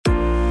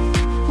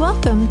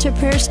Welcome to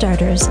Prayer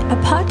Starters, a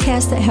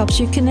podcast that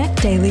helps you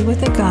connect daily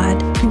with a God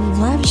who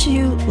loves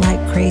you like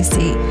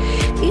crazy.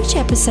 Each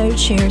episode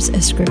shares a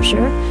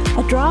scripture,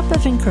 a drop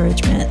of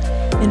encouragement,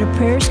 and a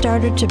prayer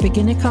starter to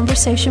begin a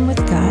conversation with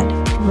God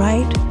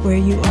right where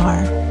you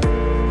are.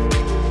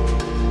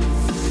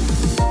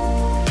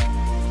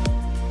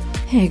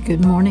 Hey,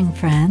 good morning,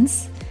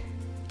 friends.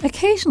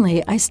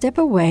 Occasionally, I step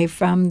away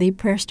from the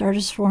Prayer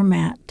Starters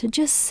format to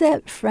just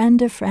sit friend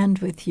to friend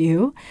with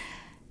you.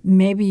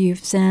 Maybe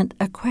you've sent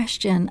a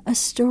question, a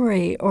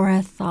story, or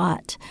a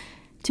thought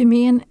to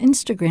me on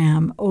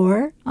Instagram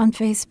or on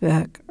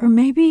Facebook, or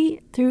maybe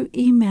through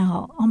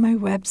email on my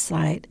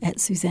website at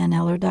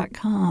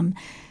SuzanneEller.com.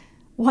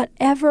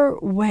 Whatever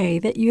way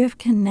that you have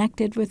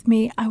connected with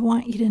me, I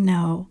want you to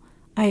know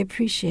I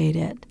appreciate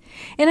it.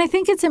 And I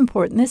think it's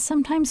important that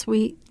sometimes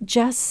we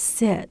just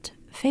sit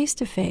face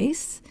to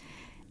face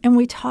and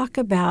we talk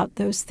about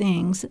those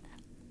things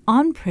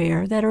on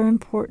prayer that are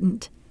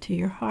important to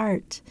your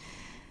heart.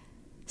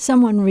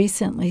 Someone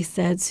recently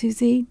said,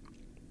 Susie,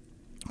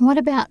 what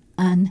about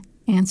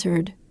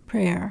unanswered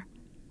prayer?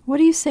 What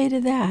do you say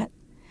to that?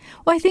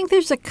 Well, I think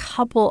there's a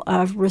couple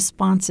of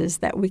responses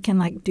that we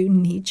can do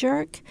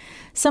knee-jerk.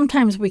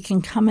 Sometimes we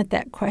can come at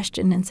that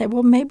question and say,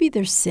 well, maybe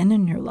there's sin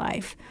in your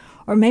life,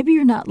 or maybe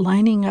you're not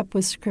lining up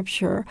with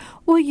Scripture.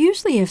 Well,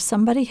 usually if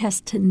somebody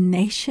has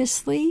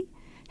tenaciously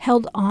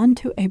held on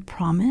to a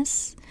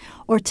promise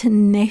or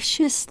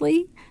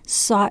tenaciously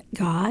sought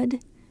God,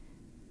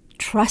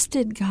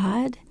 trusted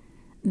God,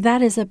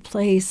 that is a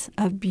place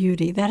of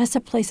beauty. That is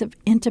a place of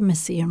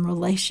intimacy and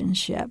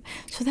relationship.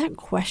 So that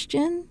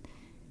question,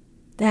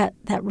 that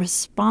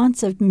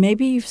response of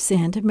maybe you've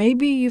sinned,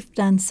 maybe you've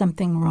done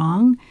something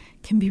wrong,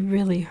 can be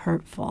really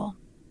hurtful.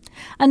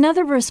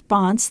 Another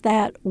response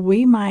that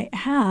we might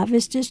have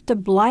is just to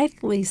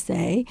blithely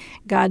say,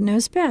 God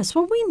knows best.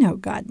 Well, we know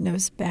God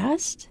knows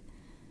best.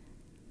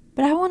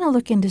 But I want to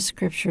look into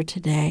Scripture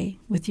today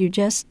with you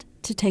just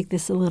to take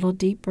this a little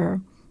deeper.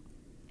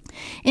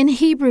 In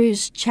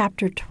Hebrews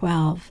chapter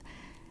 12,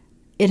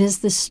 it is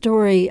the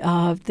story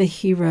of the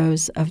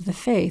heroes of the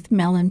faith,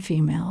 male and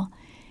female.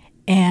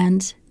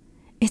 And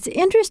it's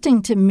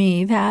interesting to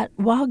me that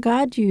while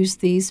God used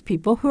these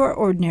people who are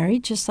ordinary,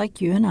 just like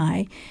you and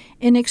I,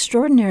 in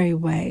extraordinary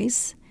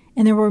ways,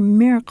 and there were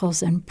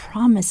miracles and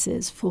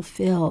promises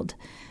fulfilled,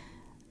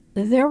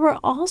 there were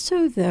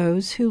also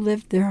those who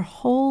lived their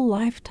whole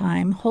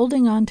lifetime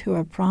holding on to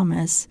a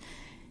promise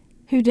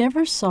who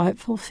never saw it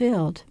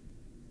fulfilled.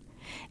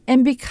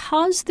 And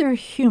because they're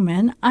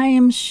human, I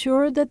am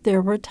sure that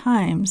there were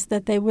times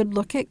that they would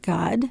look at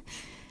God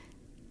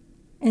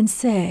and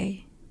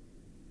say,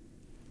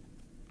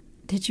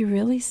 did you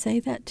really say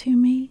that to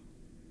me?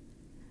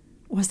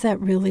 Was that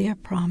really a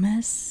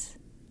promise?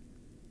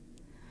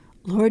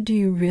 Lord, do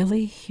you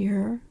really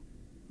hear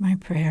my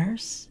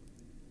prayers?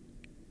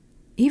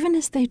 Even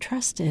as they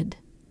trusted,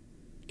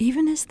 they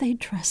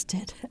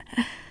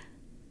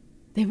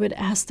would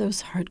ask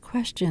those hard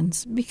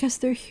questions because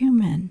they're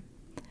human.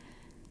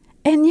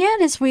 And yet,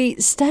 as we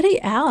study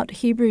out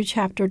Hebrews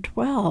chapter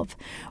 12,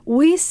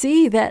 we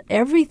see that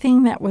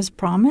everything that was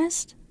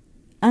promised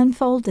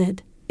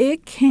unfolded.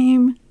 It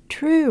came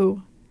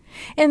true.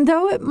 And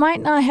though it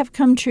might not have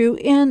come true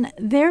in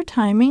their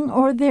timing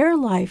or their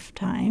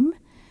lifetime,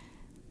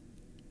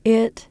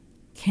 it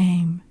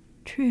came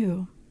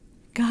true.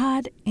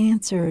 God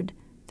answered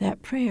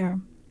that prayer.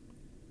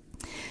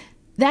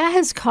 That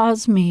has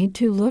caused me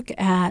to look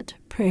at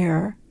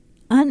prayer,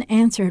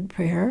 unanswered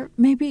prayer,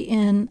 maybe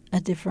in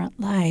a different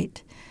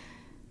light.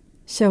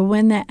 So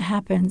when that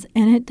happens,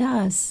 and it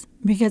does,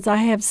 because I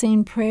have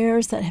seen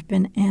prayers that have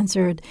been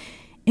answered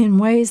in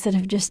ways that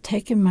have just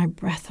taken my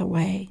breath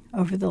away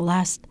over the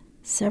last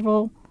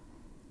several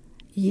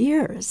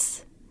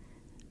years.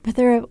 But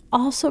there have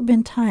also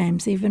been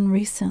times, even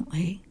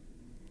recently,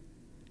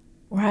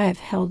 where I have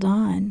held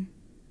on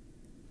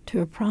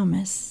to a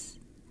promise.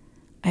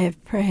 I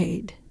have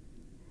prayed,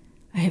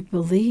 I have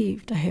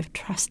believed, I have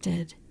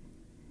trusted,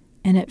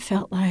 and it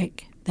felt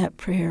like that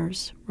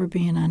prayers were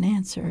being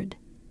unanswered.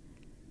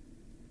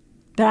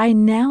 But I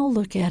now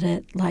look at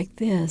it like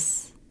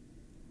this.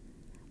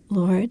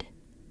 Lord,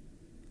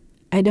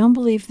 I don't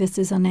believe this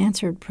is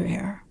unanswered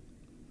prayer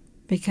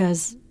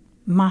because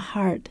my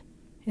heart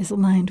is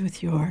aligned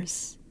with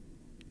yours.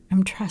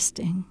 I'm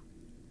trusting.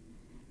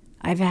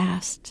 I've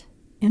asked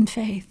in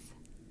faith.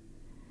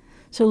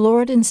 So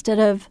Lord, instead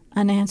of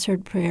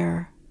unanswered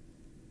prayer,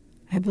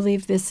 I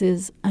believe this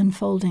is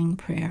unfolding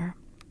prayer.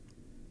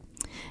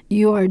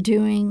 You are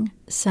doing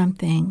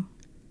something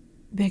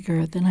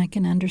bigger than I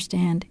can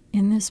understand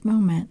in this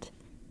moment,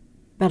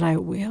 but I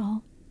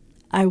will.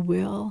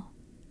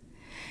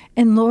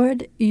 And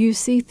Lord, you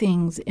see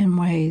things in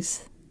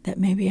ways that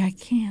maybe I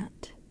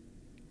can't.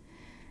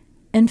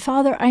 And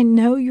Father, I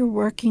know you're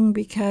working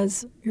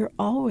because you're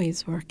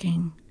always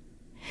working.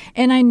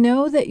 And I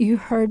know that you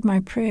heard my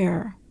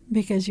prayer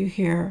because you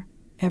hear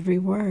every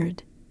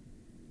word.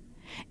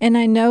 And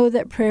I know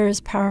that prayer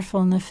is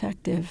powerful and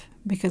effective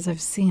because I've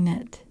seen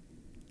it.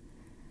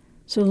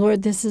 So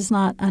Lord, this is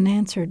not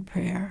unanswered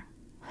prayer.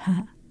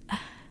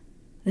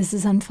 This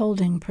is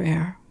unfolding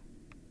prayer.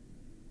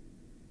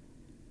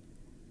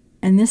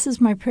 And this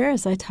is my prayer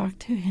as I talk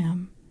to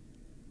Him.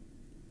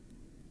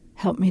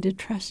 Help me to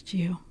trust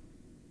you.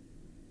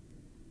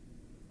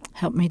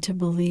 Help me to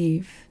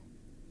believe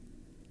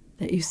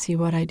that you see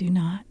what I do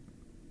not.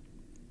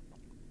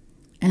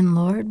 And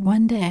Lord,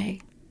 one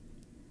day,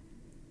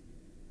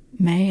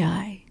 may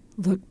I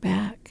look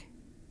back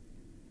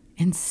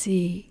and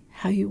see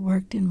how you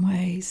worked in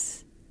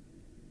ways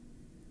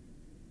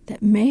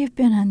that may have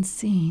been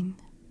unseen,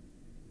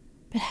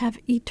 but have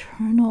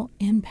eternal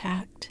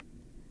impact.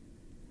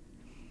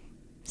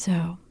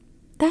 So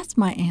that's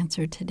my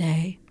answer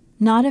today.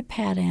 Not a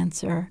pat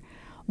answer,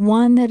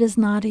 one that is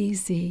not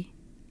easy.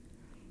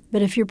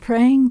 But if you're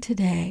praying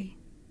today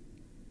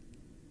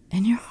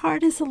and your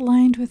heart is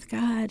aligned with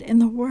God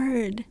and the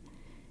Word,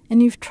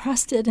 and you've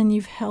trusted and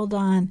you've held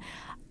on,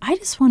 I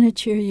just want to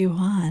cheer you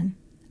on.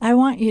 I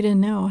want you to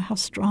know how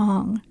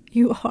strong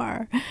you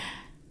are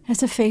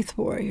as a faith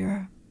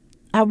warrior.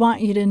 I want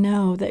you to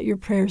know that your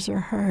prayers are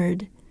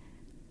heard.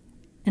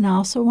 And I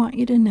also want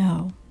you to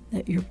know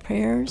that your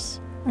prayers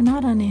are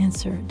not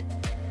unanswered.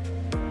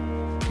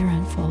 They're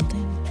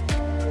unfolding.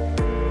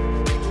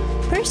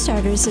 Prayer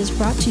Starters is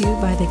brought to you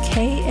by the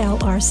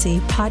KLRC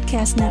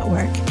Podcast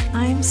Network.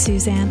 I'm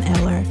Suzanne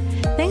Eller.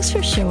 Thanks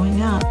for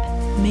showing up.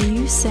 May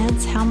you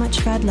sense how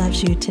much God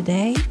loves you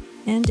today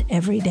and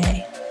every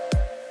day.